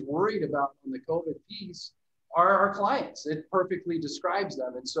everybody's worried about on the COVID piece are our clients. It perfectly describes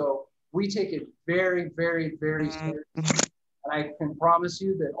them. And so we take it very, very, very seriously. And I can promise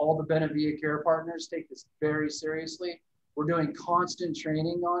you that all the Benevilla C.A.R.E partners take this very seriously. We're doing constant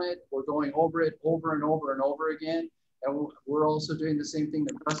training on it. We're going over it over and over and over again. And we're also doing the same thing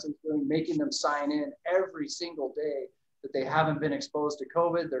that Presley's doing, making them sign in every single day that they haven't been exposed to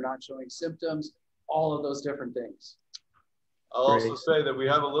COVID, they're not showing symptoms, all of those different things. I'll also say that we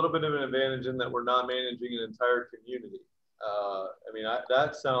have a little bit of an advantage in that we're not managing an entire community. I mean,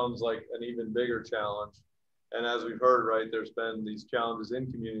 that sounds like an even bigger challenge. And as we've heard, right, there's been these challenges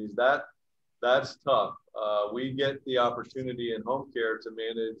in communities. That's tough. We get the opportunity in home care to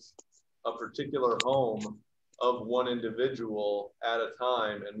manage a particular home of one individual at a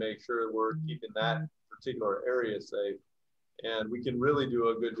time and make sure we're keeping that particular area safe. And we can really do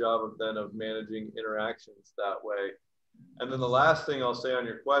a good job of managing interactions that way. And then the last thing I'll say on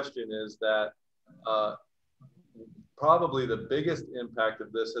your question is that probably the biggest impact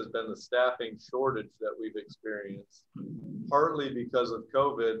of this has been the staffing shortage that we've experienced, partly because of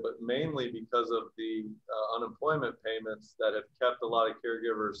COVID, but mainly because of the unemployment payments that have kept a lot of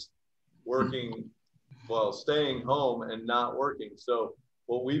caregivers working, well, staying home and not working. So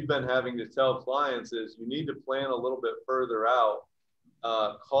what we've been having to tell clients is you need to plan a little bit further out.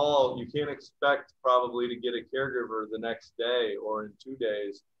 You can't expect probably to get a caregiver the next day or in 2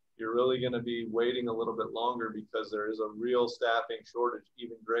 days. You're really going to be waiting a little bit longer because there is a real staffing shortage,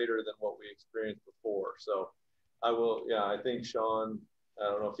 even greater than what we experienced before. So I think Sean,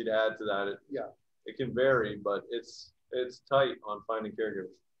 I don't know if you'd add to that. It can vary, but it's tight on finding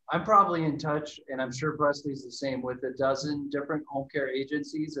caregivers. I'm probably in touch, and I'm sure Presley's the same, with a dozen different home care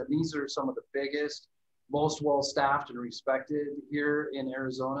agencies. And these are some of the biggest, most well-staffed and respected here in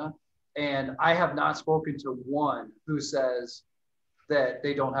Arizona. And I have not spoken to one who says that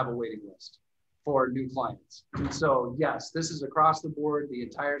they don't have a waiting list for new clients. And so, yes, this is across the board, the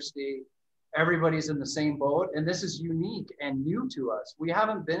entire state. Everybody's in the same boat. And this is unique and new to us. We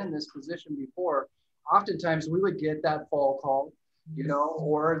haven't been in this position before. Oftentimes we would get that fall call, you know,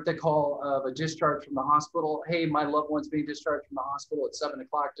 or the call of a discharge from the hospital. Hey, my loved one's being discharged from the hospital at 7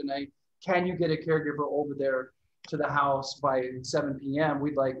 o'clock tonight. Can you get a caregiver over there to the house by 7 p.m.?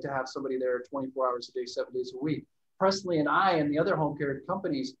 We'd like to have somebody there 24 hours a day, 7 days a week. Presley and I and the other home care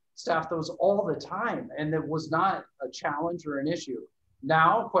companies staff those all the time. And it was not a challenge or an issue.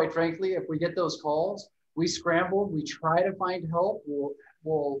 Now, quite frankly, if we get those calls, we scramble, we try to find help.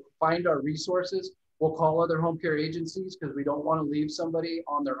 We'll find our resources. We'll call other home care agencies because we don't want to leave somebody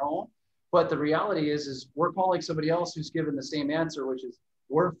on their own. But the reality is we're calling somebody else who's given the same answer, which is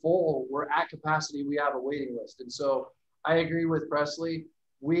we're full, we're at capacity, we have a waiting list. And so I agree with Presley.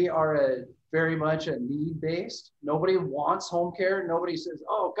 We are very much a need-based. Nobody wants home care. Nobody says,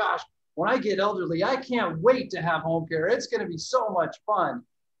 oh gosh, when I get elderly, I can't wait to have home care. It's going to be so much fun.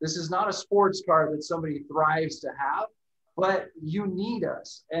 This is not a sports car that somebody thrives to have, but you need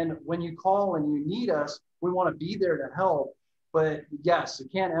us. And when you call and you need us, we want to be there to help. But yes, I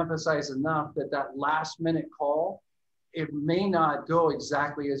can't emphasize enough that that last minute call, it may not go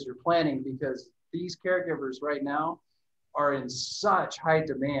exactly as you're planning, because these caregivers right now are in such high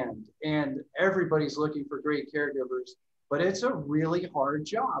demand and everybody's looking for great caregivers, but it's a really hard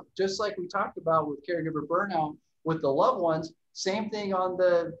job. Just like we talked about with caregiver burnout with the loved ones, same thing on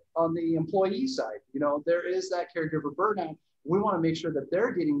the employee side. You know, there is that caregiver burnout. We want to make sure that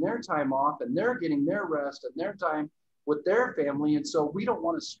they're getting their time off and they're getting their rest and their time with their family. And so we don't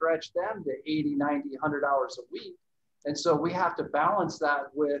want to stretch them to 80, 90, 100 hours a week. And so we have to balance that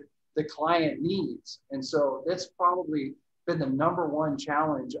with the client needs. And so that's probably been the #1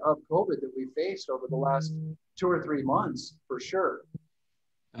 challenge of COVID that we faced over the last 2 or 3 months, for sure.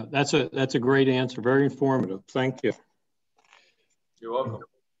 That's a great answer. Very informative. Thank you. You're welcome.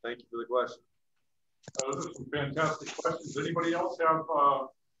 Thank you for the question. Those are some fantastic questions. Anybody else have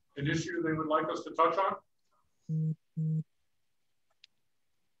an issue they would like us to touch on?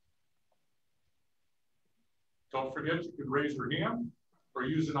 Don't forget, you can raise your hand or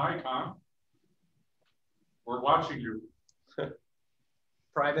use an icon. We're watching you.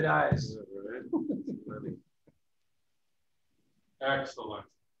 Private eyes. Excellent.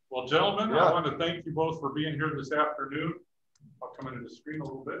 Well, gentlemen, I want to thank you both for being here this afternoon. I'll come into the screen a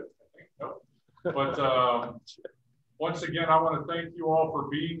little bit, I think. Nope. But once again, I want to thank you all for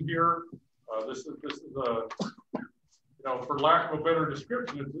being here. This is a, you know, for lack of a better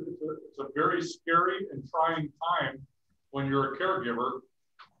description, it's a very scary and trying time when you're a caregiver.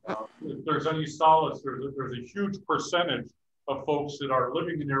 If there's any solace, there's a huge percentage of folks that are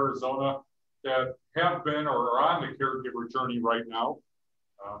living in Arizona that have been or are on the caregiver journey right now.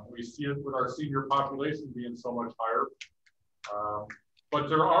 We see it with our senior population being so much higher. But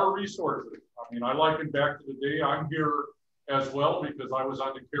there are resources. I mean, I liken back to the day I'm here as well, because I was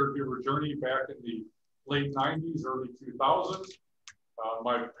on the caregiver journey back in the late 90s, early 2000s.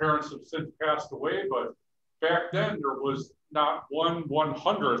 My parents have since passed away, but back then there was not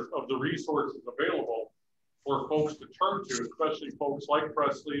 1/100th of the resources available for folks to turn to, especially folks like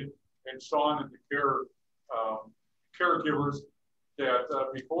Presley and Sean and the caregivers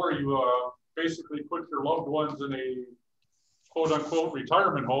that before you basically put your loved ones in a quote unquote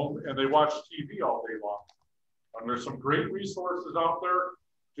retirement home and they watch TV all day long. There's some great resources out there.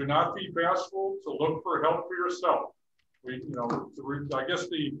 Do not be bashful to look for help for yourself. I guess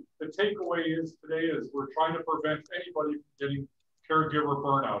the takeaway is today is we're trying to prevent anybody from getting caregiver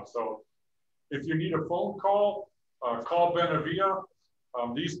burnout. So if you need a phone call, call Benevilla.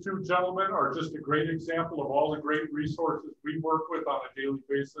 These two gentlemen are just a great example of all the great resources we work with on a daily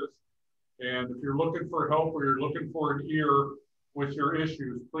basis. And if you're looking for help or you're looking for an ear with your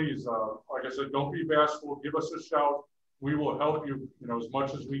issues, please, like I said, don't be bashful. Give us a shout. We will help you, as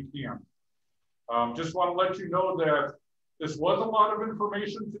much as we can. Just want to let you know that this was a lot of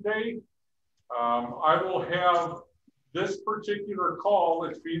information today. I will have this particular call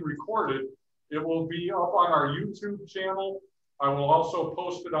that's being recorded. It will be up on our YouTube channel. I will also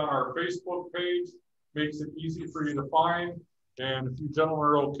post it on our Facebook page. Makes it easy for you to find. And if you gentlemen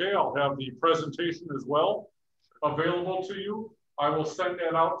are okay, I'll have the presentation as well available to you. I will send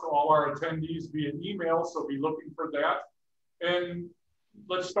that out to all our attendees via email, so be looking for that. And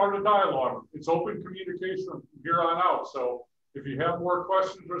let's start a dialogue. It's open communication from here on out. So if you have more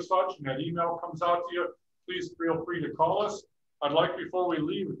questions or such and that email comes out to you, please feel free to call us. I'd like before we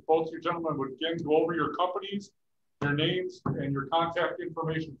leave, if both you gentlemen would again go over your companies, your names, and your contact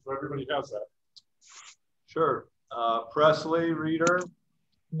information so everybody has that. Sure. Presley Reader,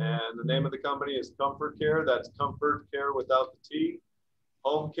 and the name of the company is ComForCare. That's ComForCare without the T.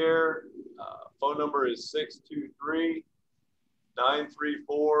 Homecare, phone number is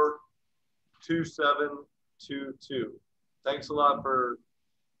 623-934-2722. Thanks a lot for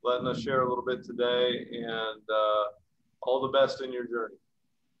letting us share a little bit today, and all the best in your journey.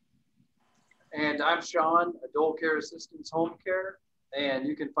 And I'm Sean, Adultcare Assistance Home Care, and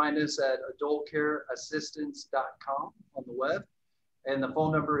you can find us at adultcareassistance.com on the web. And the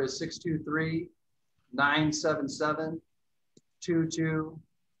phone number is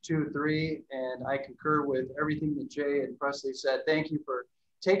 623-977-2223. And I concur with everything that Jay and Presley said. Thank you for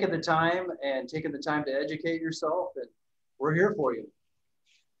taking the time to educate yourself, and we're here for you.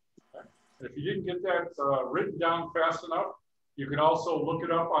 If you didn't get that written down fast enough, you can also look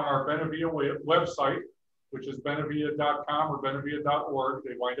it up on our Benevilla website, which is benevilla.com or benevilla.org.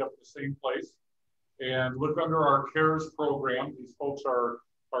 They wind up in the same place. And look under our CARES program. These folks are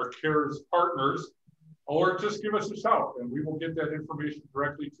our CARES partners. Or just give us a shout and we will get that information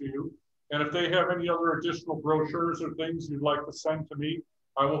directly to you. And if they have any other additional brochures or things you'd like to send to me,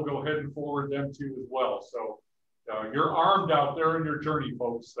 I will go ahead and forward them to you as well. So you're armed out there in your journey,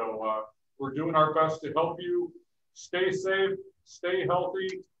 folks. So we're doing our best to help you stay safe, stay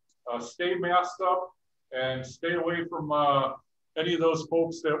healthy, stay masked up, and stay away from any of those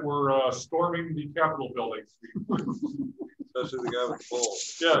folks that were storming the Capitol buildings. Especially the guy with the pole.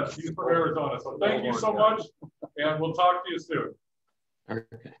 Yeah, he's from Arizona. So thank you so much, and we'll talk to you soon.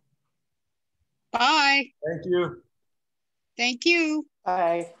 Okay. Bye. Thank you. Thank you.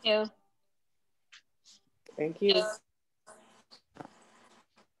 Bye. Thank you. Thank you.